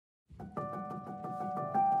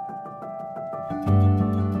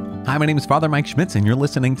Hi, my name is Father Mike Schmitz, and you're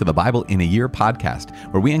listening to the Bible in a Year podcast,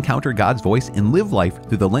 where we encounter God's voice and live life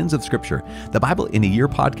through the lens of Scripture. The Bible in a Year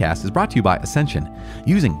podcast is brought to you by Ascension.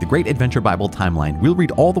 Using the Great Adventure Bible timeline, we'll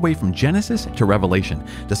read all the way from Genesis to Revelation,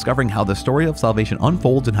 discovering how the story of salvation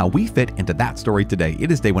unfolds and how we fit into that story today. It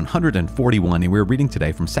is day 141, and we're reading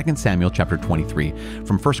today from 2 Samuel chapter 23,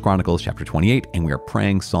 from 1 Chronicles chapter 28, and we are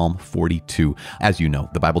praying Psalm 42. As you know,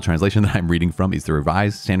 the Bible translation that I'm reading from is the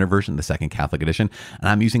Revised Standard Version, the Second Catholic Edition, and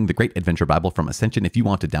I'm using the Great Adventure Bible from Ascension. If you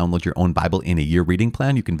want to download your own Bible in a Year reading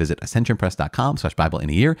plan, you can visit ascensionpress.com/Bible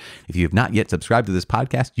in a Year. If you have not yet subscribed to this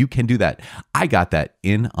podcast, you can do that. I got that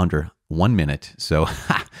in under 1 minute. So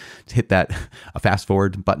hit that fast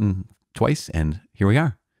forward button twice, and here we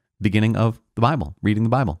are. Beginning of the Bible, reading the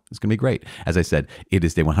Bible. It's going to be great. As I said, it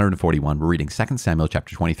is day 141. We're reading 2 Samuel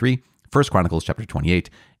chapter 23, 1 Chronicles chapter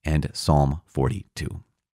 28, and Psalm 42.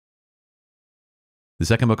 The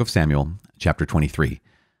second book of Samuel, chapter 23.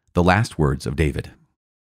 The last words of David.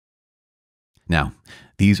 Now,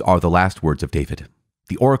 these are the last words of David,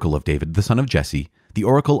 the oracle of David, the son of Jesse, the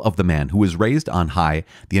oracle of the man who was raised on high,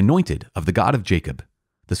 the anointed of the God of Jacob,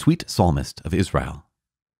 the sweet psalmist of Israel.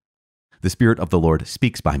 The Spirit of the Lord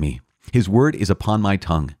speaks by me. His word is upon my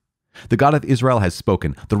tongue. The God of Israel has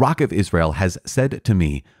spoken. The Rock of Israel has said to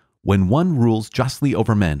me, when one rules justly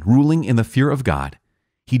over men, ruling in the fear of God,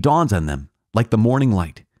 he dawns on them like the morning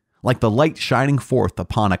light. Like the light shining forth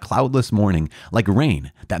upon a cloudless morning, like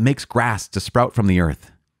rain that makes grass to sprout from the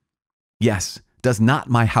earth. Yes, does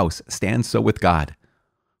not my house stand so with God?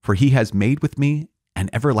 For he has made with me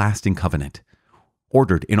an everlasting covenant,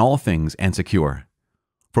 ordered in all things and secure.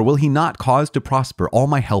 For will he not cause to prosper all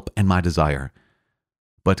my help and my desire?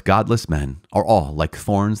 But godless men are all like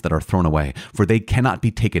thorns that are thrown away, for they cannot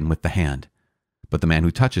be taken with the hand. But the man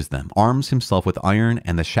who touches them arms himself with iron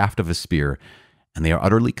and the shaft of a spear, and they are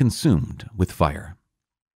utterly consumed with fire.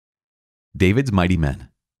 David's mighty men.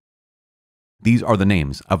 These are the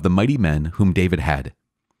names of the mighty men whom David had.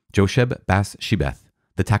 Josheb-Bas-Shebeth,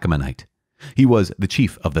 the Tachamonite. He was the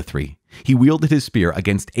chief of the three. He wielded his spear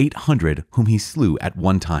against 800 whom he slew at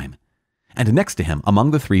one time. And next to him,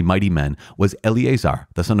 among the three mighty men, was Eleazar,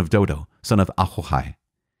 the son of Dodo, son of Ahohai.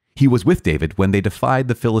 He was with David when they defied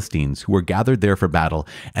the Philistines who were gathered there for battle,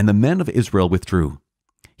 and the men of Israel withdrew.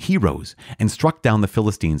 He rose and struck down the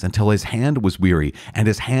Philistines until his hand was weary, and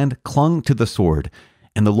his hand clung to the sword.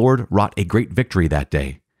 And the Lord wrought a great victory that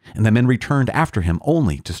day, and the men returned after him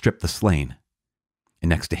only to strip the slain. And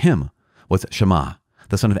next to him was Shammah,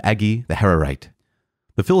 the son of Agi the Hararite.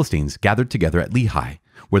 The Philistines gathered together at Lehi,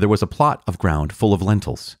 where there was a plot of ground full of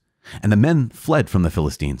lentils. And the men fled from the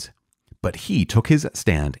Philistines. But he took his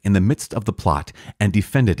stand in the midst of the plot and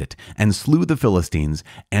defended it, and slew the Philistines,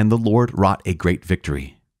 and the Lord wrought a great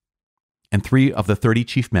victory. And 3 of the 30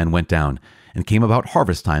 chief men went down, and came about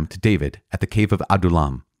harvest time to David at the cave of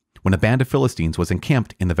Adullam, when a band of Philistines was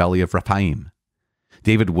encamped in the valley of Rephaim.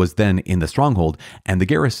 David was then in the stronghold, and the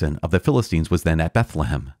garrison of the Philistines was then at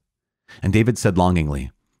Bethlehem. And David said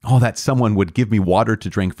longingly, "Oh, that someone would give me water to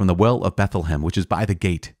drink from the well of Bethlehem, which is by the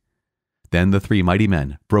gate." Then the 3 mighty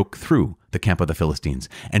men broke through the camp of the Philistines,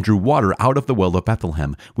 and drew water out of the well of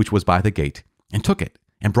Bethlehem, which was by the gate, and took it,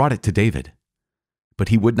 and brought it to David. But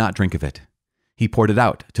he would not drink of it. He poured it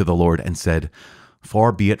out to the Lord and said,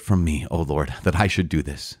 "Far be it from me, O Lord, that I should do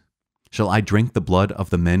this. Shall I drink the blood of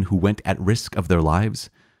the men who went at risk of their lives?"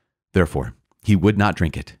 Therefore he would not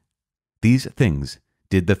drink it. These things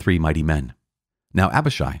did the 3 mighty men. Now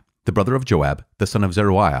Abishai, the brother of Joab, the son of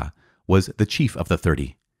Zeruiah, was the chief of the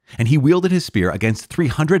 30. And he wielded his spear against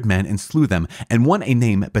 300 men and slew them, and won a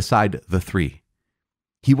name beside the 3.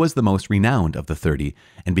 He was the most renowned of the 30,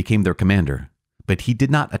 and became their commander. But he did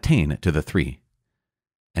not attain to the 3.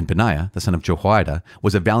 And Benaiah, the son of Jehoiada,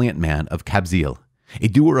 was a valiant man of Kabzeel, a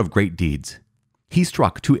doer of great deeds. He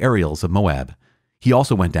struck 2 Ariels of Moab. He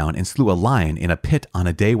also went down and slew a lion in a pit on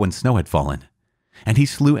a day when snow had fallen. And he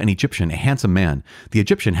slew an Egyptian, a handsome man. The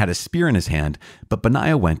Egyptian had a spear in his hand, but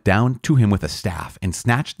Benaiah went down to him with a staff, and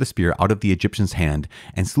snatched the spear out of the Egyptian's hand,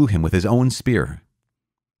 and slew him with his own spear.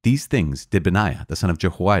 These things did Benaiah, the son of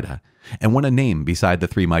Jehoiada, and won a name beside the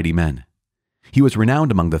 3 mighty men. He was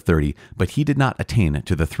renowned among the 30, but he did not attain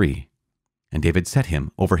to the 3. And David set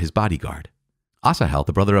him over his bodyguard. Asahel,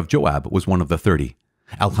 the brother of Joab, was one of the 30.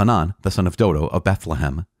 Elhanan, the son of Dodo of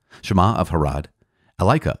Bethlehem, Shema of Harad,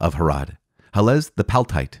 Elika of Harad, Helez the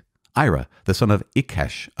Paltite, Ira, the son of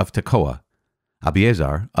Ikkesh of Tekoa,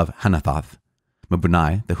 Abiezer of Hanathoth,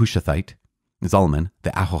 Mebunai the Hushathite, Zalman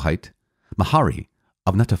the Ahohite, Mahari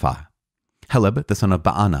of Netophah, Heleb the son of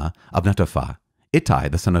Baana of Netophah, Ittai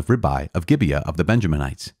the son of Ribai of Gibeah of the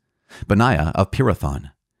Benjaminites, Benaiah of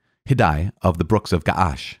Pirathon, Hiddai of the brooks of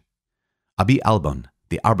Gaash, Abi-Albon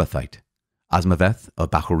the Arbathite, Asmaveth of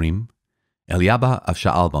Bahurim, Eliabah of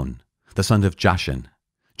Shaalbon, the son of Jashin,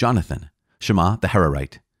 Jonathan, Shema the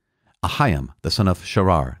Hararite, Ahiam the son of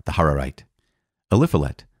Sharar the Hararite,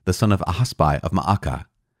 Eliphalet the son of Ahasbai of Maacah,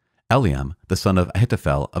 Eliam the son of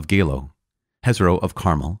Ahithophel of Galo, Hezro of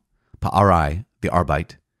Carmel, Paarai the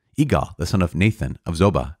Arbite, Igal the son of Nathan of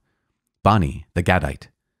Zobah, Bani the Gadite,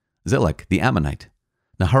 Zelek the Ammonite,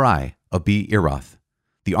 Naharai of Be-Eroth,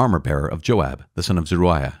 the armor-bearer of Joab the son of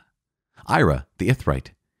Zeruiah, Ira the Ithrite,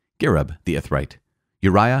 Gareb the Ithrite,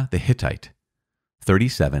 Uriah the Hittite,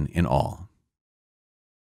 37 in all.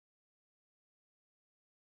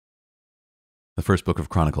 The first book of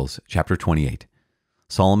Chronicles, chapter 28.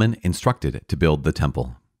 Solomon instructed to build the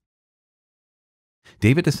temple.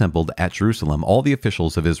 David assembled at Jerusalem all the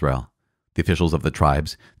officials of Israel, the officials of the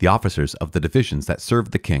tribes, the officers of the divisions that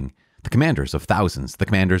served the king, the commanders of thousands, the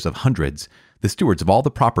commanders of hundreds, the stewards of all the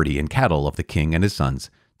property and cattle of the king and his sons,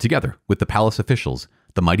 together with the palace officials,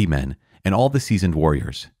 the mighty men, and all the seasoned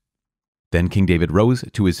warriors. Then King David rose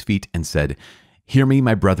to his feet and said, "Hear me,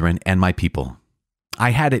 my brethren and my people.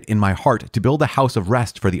 I had it in my heart to build a house of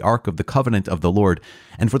rest for the ark of the covenant of the Lord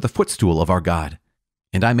and for the footstool of our God,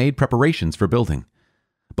 and I made preparations for building.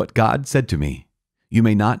 But God said to me, 'You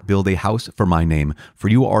may not build a house for my name, for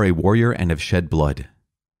you are a warrior and have shed blood.'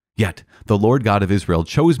 Yet the Lord God of Israel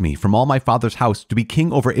chose me from all my father's house to be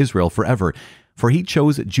king over Israel forever, for he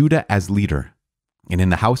chose Judah as leader. And in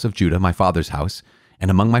the house of Judah, my father's house,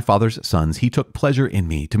 and among my father's sons, he took pleasure in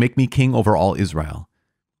me to make me king over all Israel.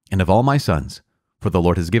 And of all my sons, for the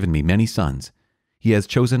Lord has given me many sons, he has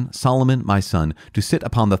chosen Solomon my son to sit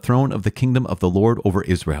upon the throne of the kingdom of the Lord over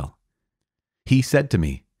Israel. He said to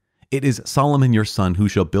me, 'It is Solomon your son who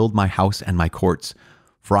shall build my house and my courts,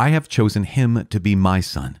 for I have chosen him to be my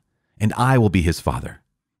son, and I will be his father.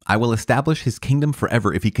 I will establish his kingdom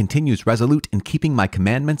forever if he continues resolute in keeping my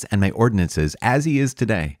commandments and my ordinances as he is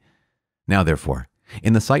today. Now therefore,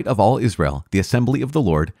 in the sight of all Israel, the assembly of the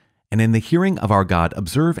Lord, and in the hearing of our God,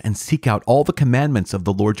 observe and seek out all the commandments of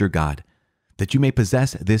the Lord your God, that you may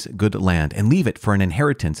possess this good land and leave it for an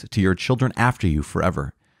inheritance to your children after you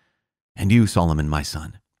forever. And you, Solomon my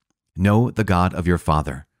son, know the God of your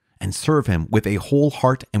father, and serve him with a whole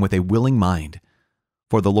heart and with a willing mind.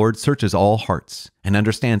 For the Lord searches all hearts and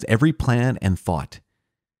understands every plan and thought.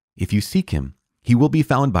 If you seek him, he will be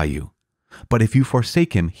found by you. But if you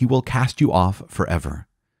forsake him, he will cast you off forever.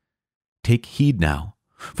 Take heed now,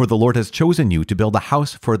 for the Lord has chosen you to build a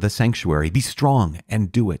house for the sanctuary. Be strong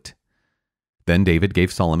and do it." Then David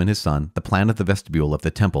gave Solomon his son the plan of the vestibule of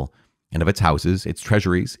the temple, and of its houses, its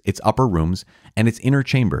treasuries, its upper rooms, and its inner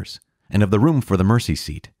chambers, and of the room for the mercy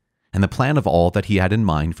seat, and the plan of all that he had in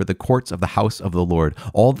mind for the courts of the house of the Lord,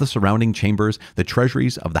 all the surrounding chambers, the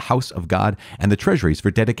treasuries of the house of God, and the treasuries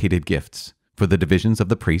for dedicated gifts, for the divisions of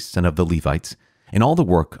the priests and of the Levites, and all the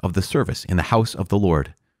work of the service in the house of the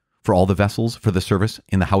Lord, for all the vessels for the service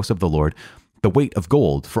in the house of the Lord, the weight of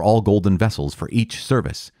gold for all golden vessels for each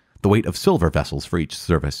service, the weight of silver vessels for each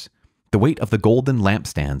service, the weight of the golden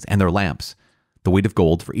lampstands and their lamps, the weight of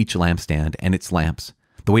gold for each lampstand and its lamps,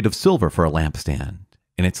 the weight of silver for a lampstand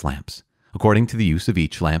and its lamps, according to the use of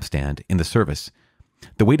each lampstand in the service,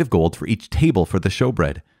 the weight of gold for each table for the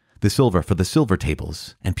showbread, the silver for the silver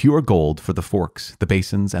tables, and pure gold for the forks, the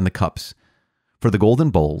basins, and the cups, for the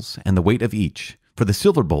golden bowls, and the weight of each, for the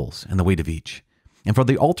silver bowls, and the weight of each, and for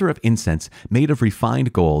the altar of incense made of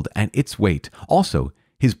refined gold, and its weight, also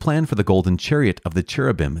his plan for the golden chariot of the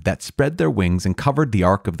cherubim that spread their wings and covered the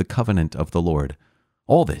ark of the covenant of the Lord.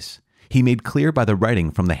 All this he made clear by the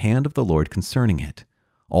writing from the hand of the Lord concerning it,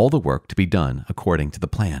 all the work to be done according to the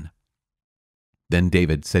plan. Then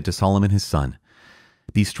David said to Solomon his son,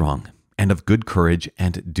 "Be strong and of good courage,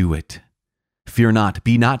 and do it. Fear not,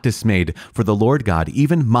 be not dismayed, for the Lord God,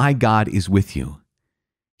 even my God, is with you.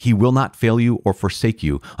 He will not fail you or forsake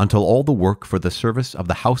you until all the work for the service of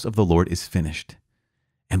the house of the Lord is finished.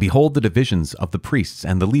 And behold the divisions of the priests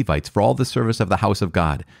and the Levites for all the service of the house of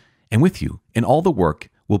God, and with you in all the work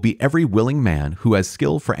will be every willing man who has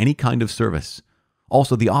skill for any kind of service.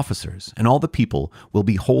 Also the officers and all the people will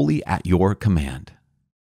be wholly at your command."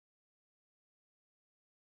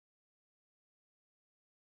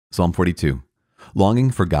 Psalm 42.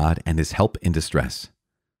 Longing for God and his help in distress.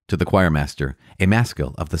 To the choir master, a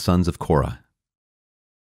maskil of the sons of Korah.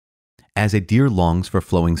 As a deer longs for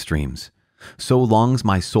flowing streams, so longs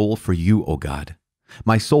my soul for you, O God.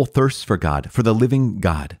 My soul thirsts for God, for the living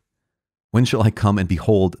God. When shall I come and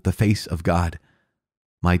behold the face of God?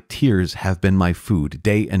 My tears have been my food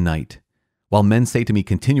day and night, while men say to me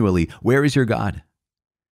continually, "Where is your God?"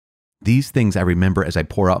 These things I remember as I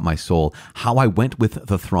pour out my soul, how I went with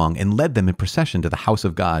the throng and led them in procession to the house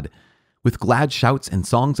of God, with glad shouts and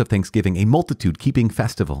songs of thanksgiving, a multitude keeping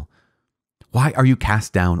festival. Why are you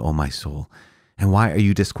cast down, O my soul? And why are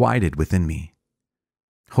you disquieted within me?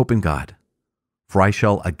 Hope in God, for I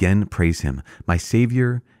shall again praise him, my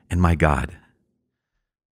Savior and my God.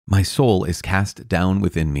 My soul is cast down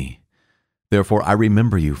within me. Therefore I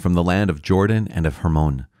remember you from the land of Jordan and of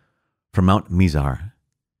Hermon, from Mount Mizar.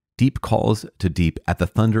 Deep calls to deep at the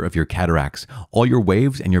thunder of your cataracts. All your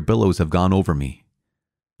waves and your billows have gone over me.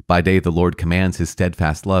 By day the Lord commands his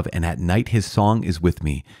steadfast love, and at night his song is with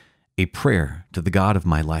me, a prayer to the God of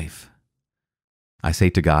my life. I say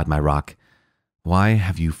to God, my rock, why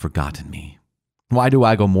have you forgotten me? Why do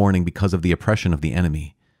I go mourning because of the oppression of the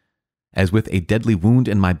enemy? As with a deadly wound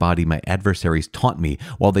in my body, my adversaries taunt me,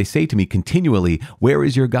 while they say to me continually, where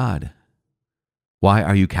is your God? Why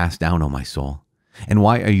are you cast down, O my soul? And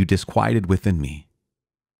why are you disquieted within me?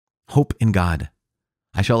 Hope in God.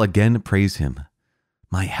 I shall again praise him,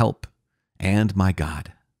 my help and my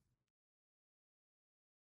God.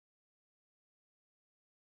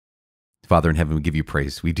 Father in heaven, we give you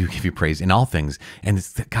praise. We do give you praise in all things. And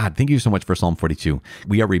God, thank you so much for Psalm 42.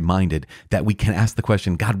 We are reminded that we can ask the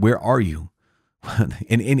question, God, where are you?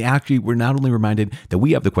 and actually, we're not only reminded that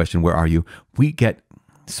we have the question, where are you? We get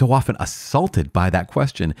so often assaulted by that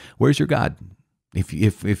question. Where's your God? If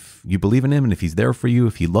you believe in him and if he's there for you,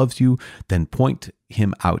 if he loves you, then point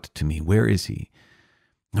him out to me. Where is he?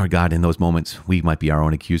 Lord God, in those moments, we might be our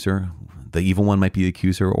own accuser. The evil one might be the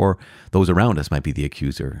accuser, or those around us might be the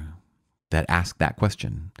accuser that ask that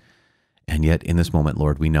question. And yet in this moment,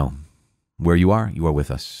 Lord, we know where you are with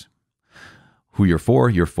us. Who you're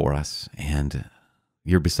for us, and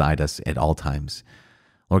you're beside us at all times.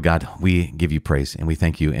 Lord God, we give you praise and we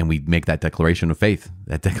thank you, and we make that declaration of faith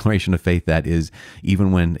that is,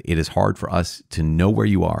 even when it is hard for us to know where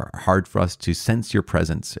you are, hard for us to sense your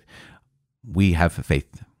presence, we have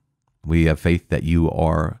faith. We have faith that you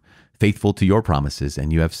are faithful to your promises,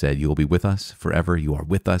 and you have said you will be with us forever. You are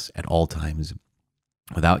with us at all times.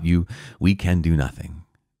 Without you, we can do nothing.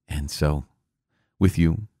 And so with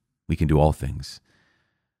you, we can do all things.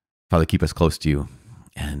 Father, keep us close to you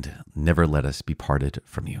and never let us be parted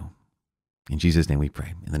from you. In Jesus' name we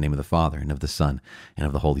pray. In the name of the Father, and of the Son, and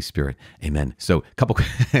of the Holy Spirit. Amen. So a couple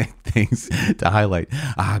things to highlight.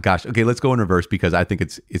 Okay, let's go in reverse, because I think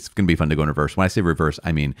it's going to be fun to go in reverse. When I say reverse,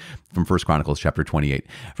 I mean from 1 Chronicles chapter 28.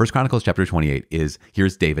 1 Chronicles chapter 28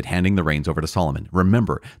 here's David handing the reins over to Solomon.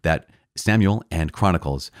 Remember that Samuel and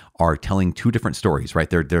Chronicles are telling two different stories, right?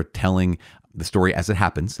 They're telling the story as it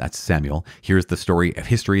happens. That's Samuel. Here's the story of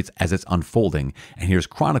history as it's unfolding. And here's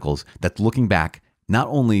Chronicles that's looking back not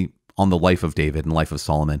only on the life of David and life of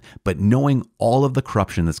Solomon, but knowing all of the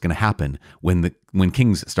corruption that's going to happen when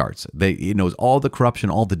Kings starts. It knows all the corruption,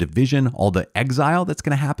 all the division, all the exile that's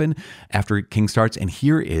going to happen after King starts. And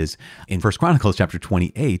here is in 1 Chronicles chapter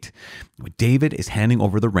 28, David is handing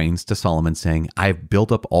over the reins to Solomon, saying, I've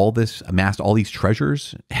built up all this, amassed all these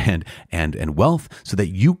treasures and wealth so that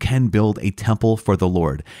you can build a temple for the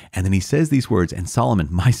Lord. And then he says these words, and Solomon,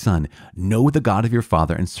 my son, know the God of your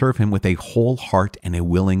father and serve him with a whole heart and a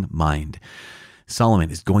willing mind.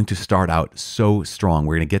 Solomon is going to start out so strong.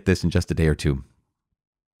 We're going to get this in just a day or two.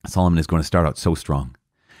 Solomon is going to start out so strong.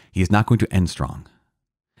 He is not going to end strong.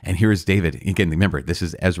 And here is David. Again, remember, this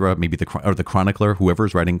is Ezra, maybe the chronicler, whoever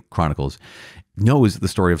is writing Chronicles, knows the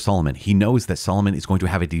story of Solomon. He knows that Solomon is going to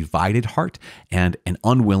have a divided heart and an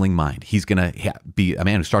unwilling mind. He's going to be a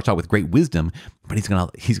man who starts out with great wisdom, but he's going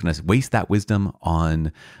to waste that wisdom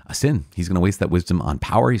on a sin. He's going to waste that wisdom on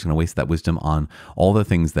power. He's going to waste that wisdom on all the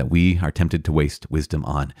things that we are tempted to waste wisdom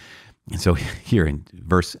on. And so here in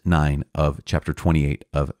verse 9 of chapter 28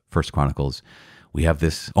 of 1 Chronicles, we have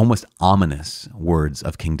this almost ominous words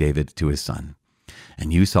of King David to his son.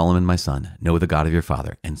 And you, Solomon, my son, know the God of your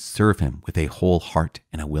father and serve him with a whole heart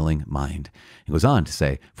and a willing mind. He goes on to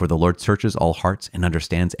say, for the Lord searches all hearts and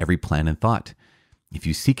understands every plan and thought. If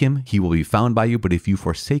you seek him, he will be found by you, but if you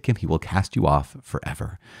forsake him, he will cast you off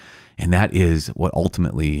forever. And that is what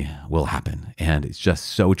ultimately will happen. And it's just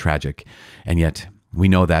so tragic. And yet we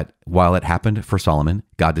know that while it happened for Solomon,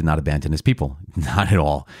 God did not abandon his people. Not at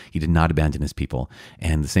all. He did not abandon his people.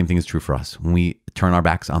 And the same thing is true for us. When we turn our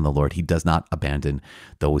backs on the Lord, he does not abandon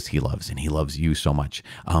those he loves. And he loves you so much.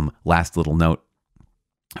 Last little note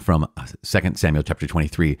from 2 Samuel chapter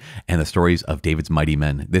 23 and the stories of David's mighty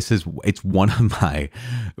men. It's one of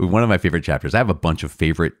my favorite chapters. I have a bunch of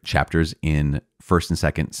favorite chapters in 1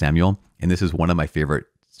 and 2 Samuel. And this is one of my favorite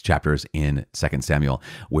chapters in 2 Samuel,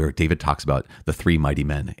 where David talks about the three mighty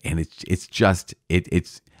men. And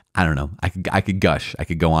I don't know. I could gush. I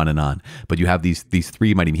could go on and on. But you have these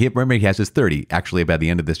three mighty men. Remember, he has his 30. Actually, by the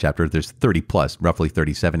end of this chapter, there's 30 plus, roughly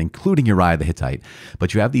 37, including Uriah the Hittite.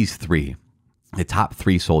 But you have these three, the top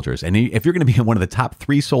three soldiers. And if you're going to be one of the top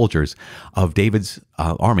three soldiers of David's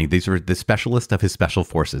army, these are the specialist of his special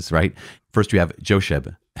forces, right? First, you have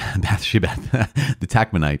Josheb, Bathshebeth, the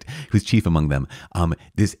Tachmonite, who's chief among them.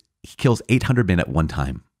 He kills 800 men at one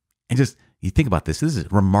time. And just, you think about this is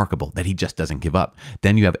remarkable that he just doesn't give up.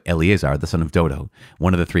 Then you have Eleazar, the son of Dodo,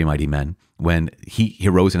 one of the three mighty men, when he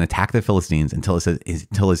rose and attacked the Philistines until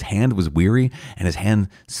his hand was weary and his hand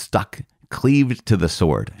stuck, cleaved to the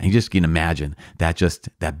sword. And you just can imagine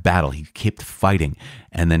that battle. He kept fighting.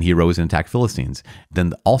 And then he rose and attacked Philistines.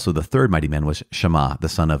 Then also the third mighty man was Shammah, the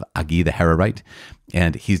son of Agi the Hararite.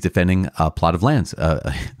 And he's defending a plot of lands,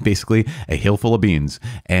 basically a hill full of beans.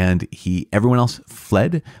 And everyone else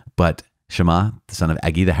fled, but Shammah, the son of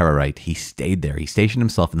Agi the Hararite, he stayed there. He stationed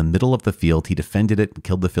himself in the middle of the field. He defended it,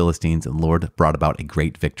 killed the Philistines, and the Lord brought about a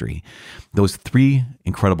great victory. Those three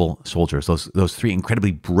incredible soldiers, those three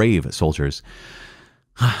incredibly brave soldiers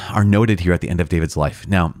are noted here at the end of David's life.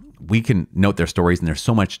 Now, we can note their stories, and there's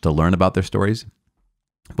so much to learn about their stories.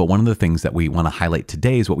 But one of the things that we want to highlight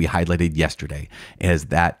today is what we highlighted yesterday, is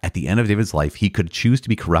that at the end of David's life, he could choose to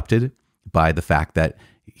be corrupted by the fact that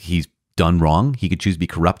he's done wrong. He could choose to be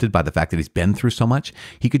corrupted by the fact that he's been through so much.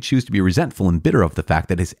 He could choose to be resentful and bitter of the fact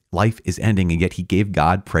that his life is ending, and yet he gave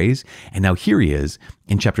God praise. And now here he is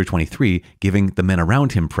in chapter 23, giving the men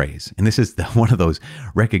around him praise. And this is one of those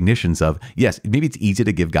recognitions of, yes, maybe it's easy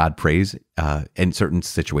to give God praise in certain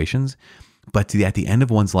situations, but at the end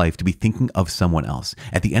of one's life, to be thinking of someone else.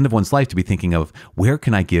 At the end of one's life, to be thinking of, where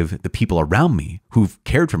can I give the people around me who've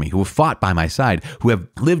cared for me, who have fought by my side, who have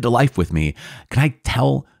lived a life with me? Can I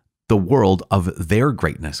tell the world of their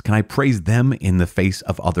greatness? Can I praise them in the face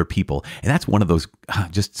of other people? And that's one of those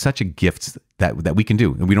just such a gifts that we can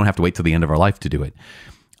do. And we don't have to wait till the end of our life to do it.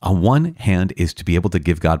 On one hand is to be able to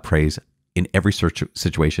give God praise in every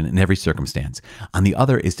situation, in every circumstance. On the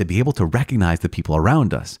other is to be able to recognize the people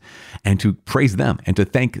around us and to praise them and to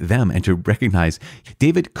thank them and to recognize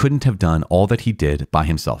David couldn't have done all that he did by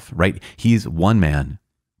himself, right? He's one man.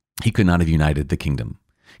 He could not have united the kingdom.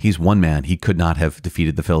 He's one man. He could not have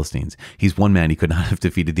defeated the Philistines. He's one man. He could not have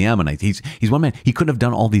defeated the Ammonites. He's one man. He couldn't have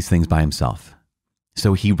done all these things by himself.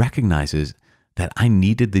 So he recognizes that I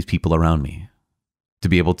needed these people around me to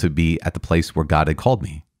be able to be at the place where God had called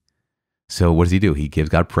me. So what does he do? He gives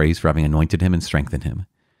God praise for having anointed him and strengthened him.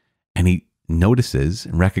 And he notices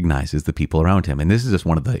and recognizes the people around him. And this is just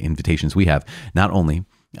one of the invitations we have, not only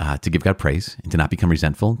to give God praise and to not become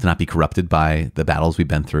resentful, to not be corrupted by the battles we've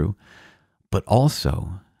been through, but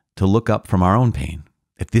also to look up from our own pain.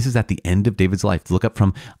 If this is at the end of David's life, to look up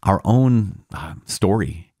from our own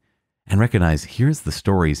story and recognize, here's the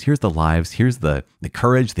stories, here's the lives, here's the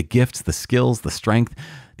courage, the gifts, the skills, the strength,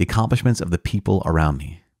 the accomplishments of the people around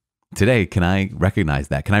me. Today, can I recognize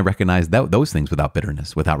that? Can I recognize those things without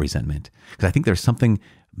bitterness, without resentment? Because I think there's something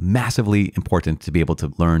massively important to be able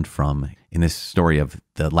to learn from in this story of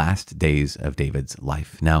the last days of David's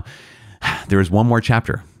life. Now, there is one more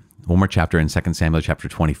chapter in 2 Samuel chapter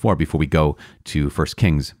 24 before we go to 1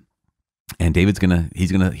 Kings. And David's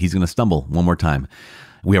he's gonna stumble one more time.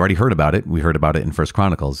 We already heard about it. We heard about it in 1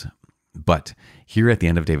 Chronicles. But here at the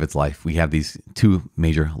end of David's life, we have these two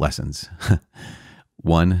major lessons.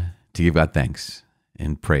 One, to give God thanks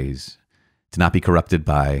and praise, to not be corrupted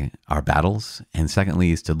by our battles. And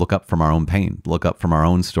secondly, is to look up from our own pain, look up from our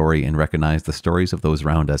own story and recognize the stories of those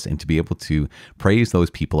around us, and to be able to praise those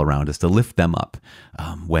people around us, to lift them up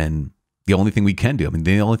when the only thing we can do,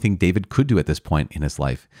 the only thing David could do at this point in his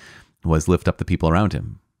life was lift up the people around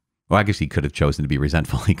him. Well, I guess he could have chosen to be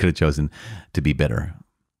resentful. He could have chosen to be bitter,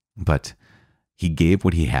 but he gave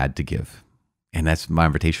what he had to give. And that's my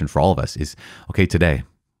invitation for all of us is, okay, today,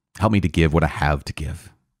 help me to give what I have to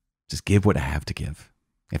give. Just give what I have to give.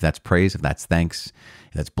 If that's praise, if that's thanks,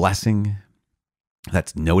 if that's blessing, if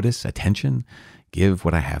that's notice, attention, give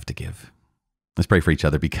what I have to give. Let's pray for each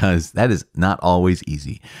other, because that is not always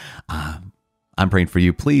easy. I'm praying for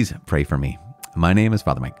you. Please pray for me. My name is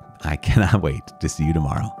Father Mike. I cannot wait to see you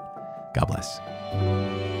tomorrow. God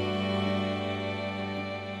bless.